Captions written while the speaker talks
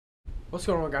What's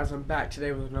going on, guys? I'm back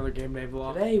today with another Game Day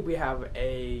vlog. Today we have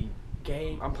a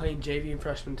game. I'm playing JV and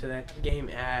freshman today. Game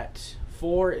at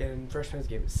 4 and freshman's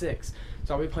game at 6.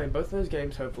 So I'll be playing both of those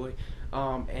games hopefully.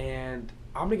 And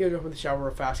I'm gonna go jump in the shower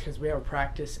real fast because we have a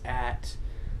practice at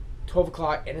 12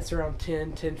 o'clock and it's around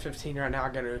 10:15 right now. I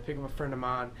gotta pick up a friend of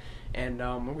mine and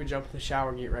we're gonna jump in the shower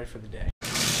and get ready for the day.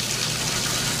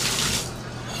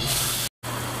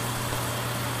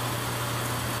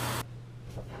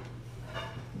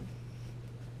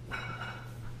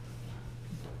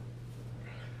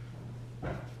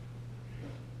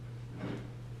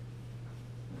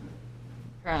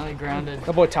 Currently grounded.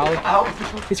 That boy Tyler,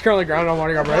 he's currently grounded on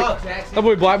Mardi Gras break. That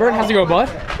boy Blackburn, how's it going, bud?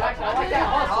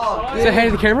 Say hey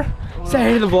to the camera. Say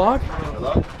hey to the vlog.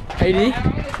 Hello. Hey D.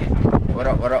 What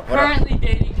up, what up, what up? Currently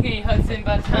dating Kenny Hudson.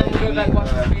 By the time we go back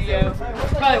watch the video,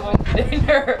 probably won't be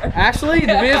dinner. Actually, the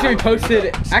video's gonna be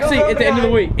posted actually at the end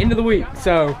of the week.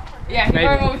 So yeah, he maybe.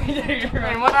 probably won't be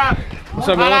dinner. What up? What's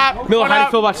up, Miller? Miller, how do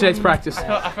you feel about today's practice?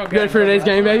 I feel good. You ready for today's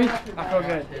game, baby? I feel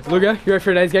good. Luca, you ready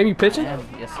for today's game? You pitching?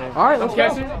 Yes, sir. All right, let's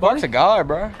go. Buck's a guy,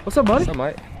 bro. What's up, buddy? What's up,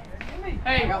 mate?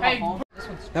 Hey.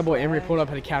 That boy Emery pulled up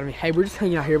at Academy. Hey, we're just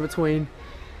hanging out here between.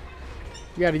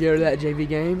 We got to go to that JV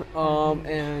game.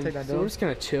 And so we're just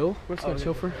gonna chill. We're just gonna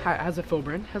chill for. How's it feel,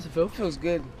 Brandon? How's it feel? Feels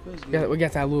good. We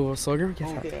got that Louisville Slugger.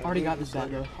 Already got this bat,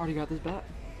 though. Already got this bat.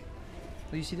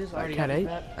 Do you see this? A Cat 8.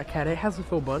 A Cat 8. How's it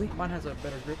feel, buddy? Mine has a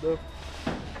better grip, though.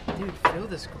 Dude, feel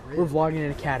this grip. We're vlogging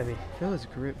in Academy. Feel this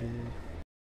grip, dude.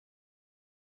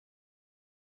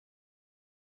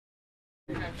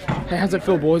 Hey, how's it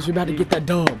feel, boys? We're about to get that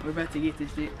dub. We're about to get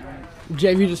this shit.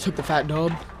 JV just took the fat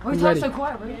dub. Why We're you ready. talk so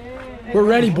quiet, bro? We're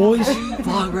ready, boys.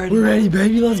 Vlog ready. We're ready,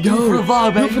 baby. Let's go. For the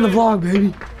vlog, baby. For the vlog,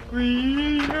 baby.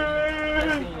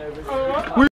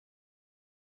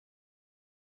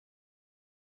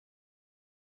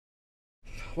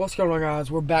 What's going on,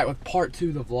 guys? We're back with part 2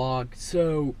 of the vlog.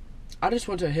 So I just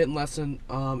went to a hitting lesson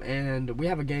and we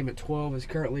have a game at 12. It's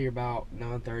currently about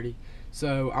 9:30.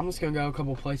 So I'm just gonna go a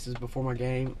couple places before my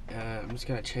game. I'm just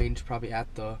gonna change probably at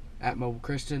Mobile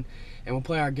Christian, and we'll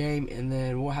play our game, and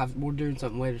then we're doing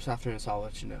something later this afternoon, so I'll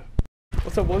let you know.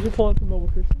 What's up, boys? We're pulling up to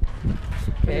Mobile Christian.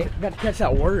 Okay. We're about to catch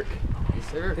that work. Yes,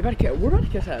 sir. We're about to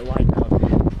catch that light now,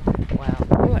 dude. Wow.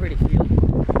 Pretty field.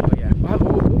 Oh yeah.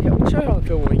 We'll show you how it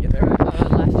feel when we get there.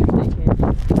 Last year's state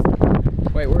champion.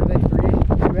 Wait, where are they? 3A?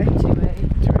 2A? 2A.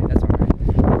 2A, that's alright.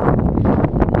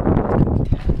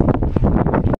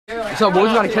 So, boys,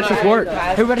 we about to catch this work.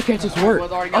 Hey, we about to catch this work.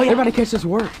 Oh, yeah, we about to catch this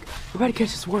work. We about to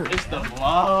catch this work. It's the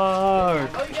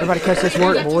vlog. We about to catch this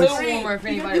work, boys. If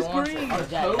anybody wants it.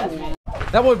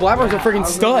 That boy Blackbird's a freaking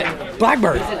stud.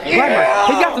 Blackbird. He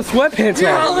got the sweatpants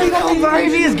on.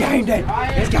 Baby, it's game day.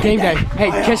 Game day.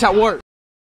 Hey, catch that work.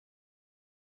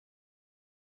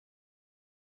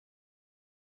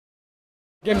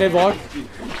 Game day vlog.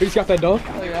 We just got that dub.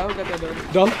 Oh, yeah, we got that done.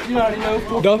 Dub. You already know.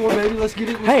 4-4, baby. Let's get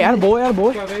it. Hey,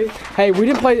 attaboy. Hey, we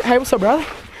didn't play. Hey, what's up, brother?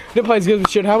 We didn't play as good as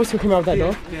we should. How we still come out with that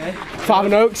dub? Yeah.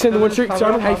 5-0, extend the win streak.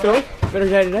 Sermon, how you feeling? Better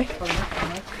day today?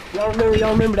 Y'all remember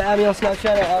to add me on Snapchat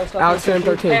at Alex Sam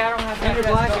 13. Hey, I don't have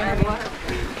that.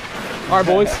 All right,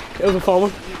 boys. It was a fun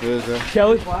one. Good, sir.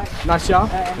 Kelly, nice job.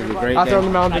 It was a great Out there on day.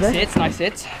 the mound today. Nice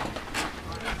hits.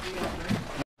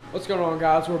 What's going on,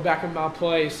 guys? We're back in my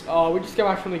place. We just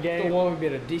got back from the game. We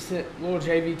beat a decent little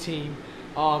JV team.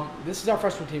 This is our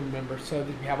freshman team, remember. So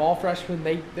we have all freshmen.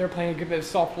 They're playing a good bit of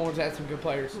sophomores. They had some good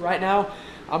players. Right now,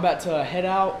 I'm about to head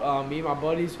out. Me and my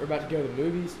buddies are about to go to the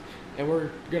movies, and we're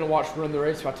gonna watch Run the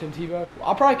Race by Tim Tebow.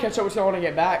 I'll probably catch up with y'all when I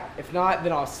get back. If not,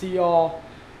 then I'll see y'all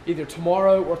either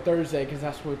tomorrow or Thursday, because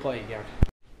that's when we play again.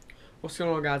 What's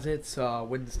going on, guys? It's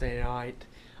Wednesday night.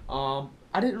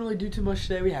 I didn't really do too much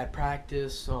today. We had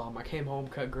practice. I came home,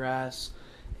 cut grass,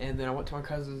 and then I went to my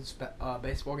cousin's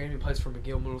baseball game. He plays for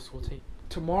McGill Middle School team.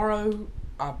 Tomorrow,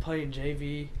 I play in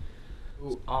JV.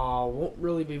 Won't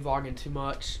really be vlogging too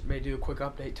much. May do a quick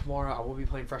update tomorrow. I will be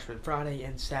playing freshman Friday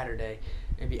and Saturday.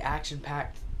 It'll be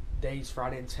action-packed days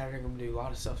Friday and Saturday. I'm going to do a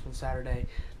lot of stuff on Saturday.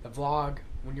 The vlog,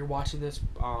 when you're watching this,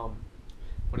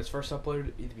 when it's first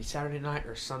uploaded, either be Saturday night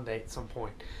or Sunday at some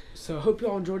point. So I hope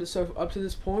y'all enjoyed it so up to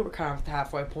this point. We're kind of at the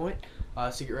halfway point.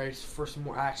 So get ready for some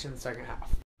more action in the second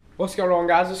half. What's going on,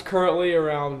 guys? It's currently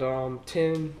around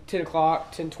 10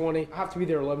 o'clock, 10:20. I have to be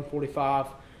there at 11:45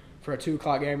 for a 2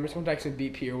 o'clock game. I'm just going to take some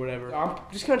BP or whatever. I'm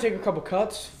just going to take a couple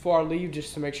cuts before I leave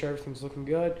just to make sure everything's looking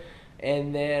good.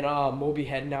 And then we'll be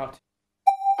heading out.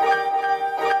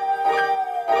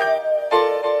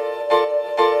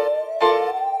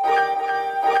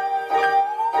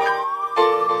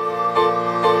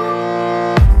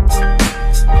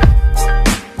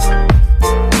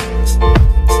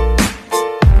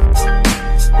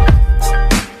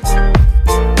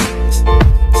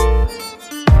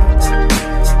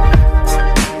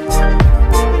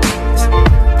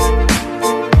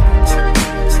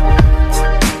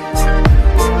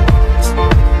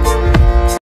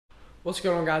 What's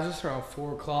going on, guys? It's around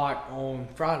 4 o'clock on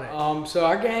Friday. So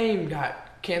our game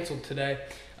got canceled today.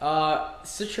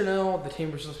 Citronelle, the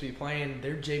team we're supposed to be playing,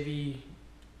 their JV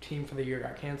team for the year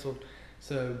got canceled.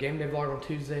 So game day vlog on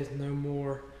Tuesdays, no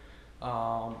more.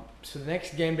 So the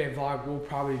next game day vlog will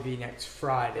probably be next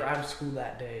Friday. We're out of school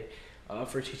that day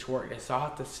for teacher work day, so I'll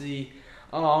have to see.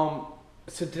 So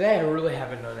today I really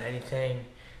haven't done anything.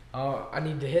 I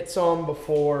need to hit some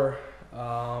before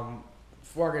I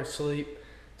go to sleep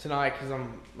tonight because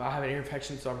I have an ear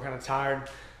infection, so I'm kind of tired.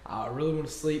 I really want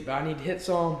to sleep, but I need to hit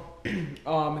some and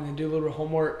then do a little bit of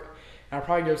homework. And I'll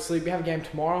probably go to sleep. We have a game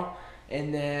tomorrow,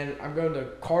 and then I'm going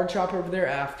to card shop over there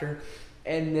after.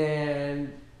 And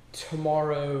then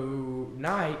tomorrow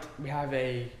night we have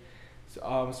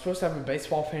I'm supposed to have a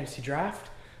baseball fantasy draft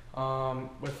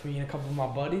with me and a couple of my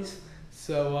buddies.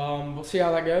 So we'll see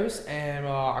how that goes, and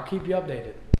I'll keep you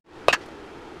updated.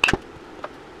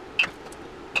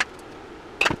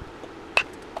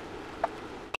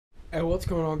 Hey, what's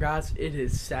going on, guys? It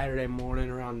is Saturday morning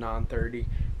around 9:30.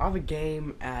 I have a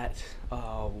game at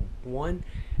 1,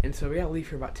 and so we gotta leave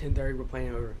here about 10:30. We're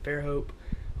playing over in Fairhope.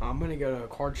 I'm gonna go to a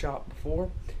card shop before.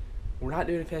 We're not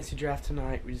doing a fantasy draft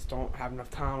tonight. We just don't have enough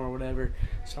time or whatever,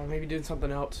 so I may be doing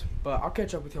something else. But I'll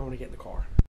catch up with y'all when I get in the car.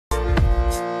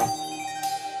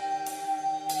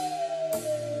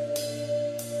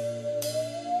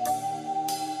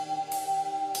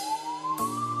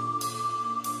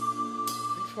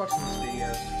 Watching this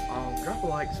video. Drop a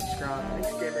like, subscribe. Next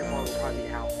Gameday vlog will probably be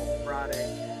out on Friday.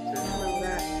 So just remember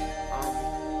that.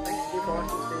 Thanks again for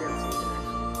watching this video.